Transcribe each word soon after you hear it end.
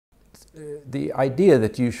the idea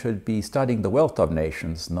that you should be studying the wealth of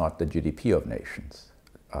nations, not the GDP of nations,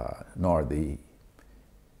 nor the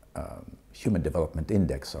Human Development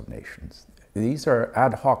Index of nations. These are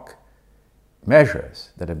ad hoc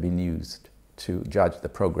measures that have been used to judge the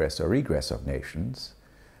progress or regress of nations,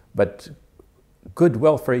 but good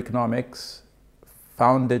welfare economics,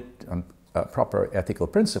 founded on proper ethical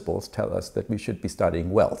principles, tell us that we should be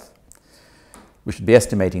studying wealth. We should be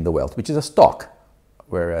estimating the wealth, which is a stock,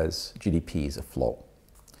 whereas GDP is a flow.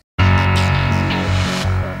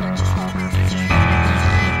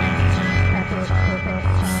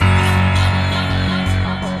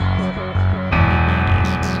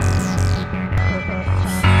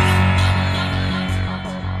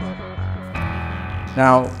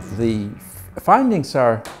 Now, the findings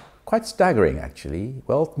are quite staggering, actually.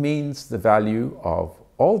 Wealth means the value of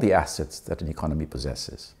all the assets that an economy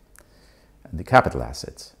possesses, and the capital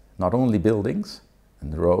assets, not only buildings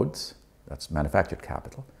and roads, that's manufactured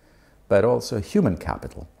capital, but also human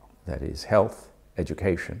capital, that is health,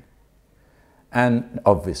 education, and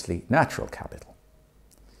obviously natural capital.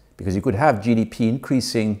 Because you could have GDP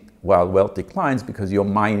increasing while wealth declines because you're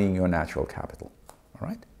mining your natural capital, all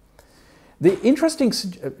right? The interesting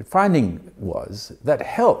finding was that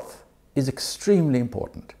health is extremely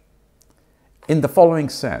important in the following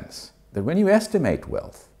sense, that when you estimate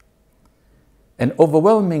wealth, an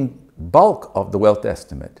overwhelming bulk of the wealth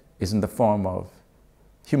estimate is in the form of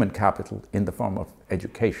human capital, in the form of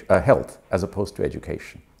education, health, as opposed to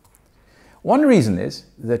education. One reason is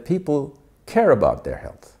that people care about their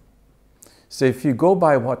health. So if you go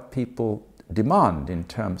by what people demand in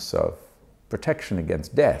terms of protection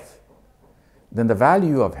against death, then the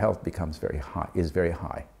value of health becomes very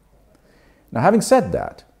high. Now, having said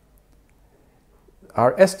that,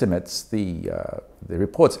 our estimates, the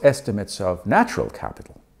report's estimates of natural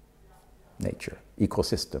capital, nature,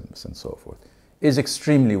 ecosystems, and so forth, is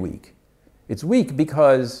extremely weak. It's weak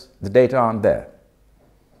because the data aren't there.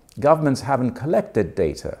 Governments haven't collected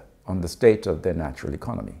data on the state of their natural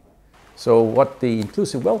economy. So what the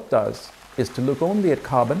inclusive wealth does is to look only at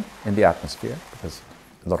carbon in the atmosphere, because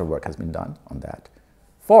a lot of work has been done on that.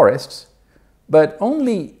 Forests, but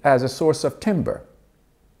only as a source of timber,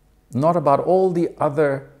 not about all the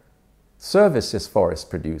other services forests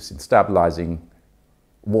produce in stabilizing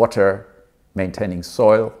water, maintaining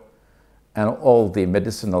soil, and all the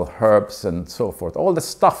medicinal herbs and so forth, all the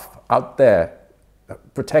stuff out there,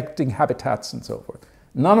 protecting habitats and so forth.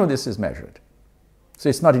 None of this is measured, so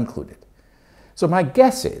it's not included. So my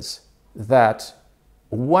guess is that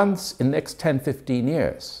once in the next 10, 15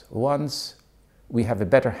 years, once we have a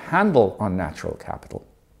better handle on natural capital,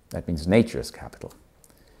 that means nature's capital,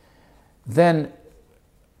 then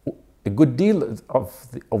a good deal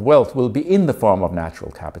of wealth will be in the form of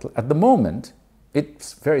natural capital. At the moment,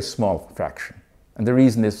 it's a very small fraction. And the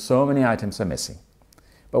reason is so many items are missing.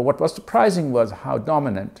 But what was surprising was how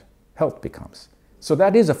dominant health becomes. So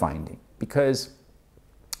that is a finding, because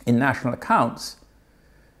in national accounts,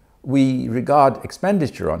 we regard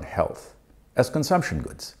expenditure on health as consumption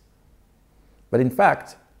goods. But in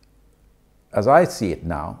fact, as I see it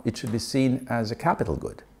now, it should be seen as a capital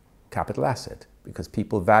good, capital asset, because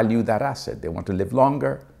people value that asset. They want to live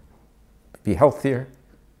longer, be healthier.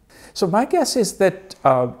 So my guess is that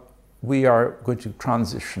we are going to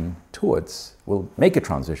transition towards, we'll make a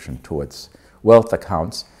transition towards wealth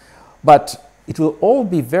accounts, but it will all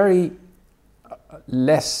be very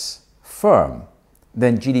less firm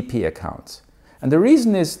than GDP accounts. And the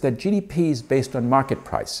reason is that GDP is based on market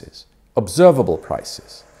prices, observable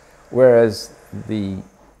prices, whereas the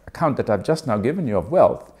account that I've just now given you of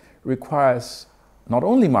wealth requires not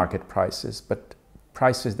only market prices, but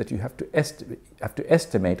prices that you have to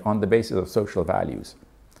estimate on the basis of social values.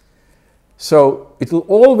 So it will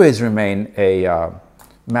always remain a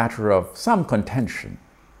matter of some contention,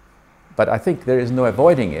 but I think there is no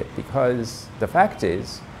avoiding it, because the fact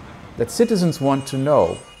is that citizens want to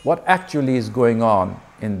know what actually is going on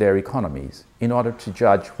in their economies in order to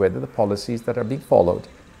judge whether the policies that are being followed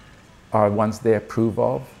are ones they approve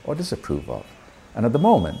of or disapprove of. And at the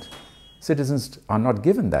moment, citizens are not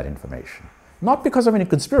given that information. Not because of any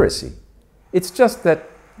conspiracy. It's just that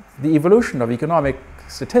the evolution of economic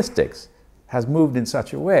statistics has moved in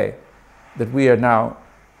such a way that we are now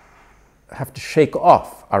have to shake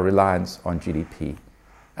off our reliance on GDP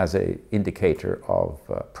as an indicator of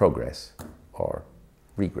progress or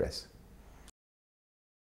regress.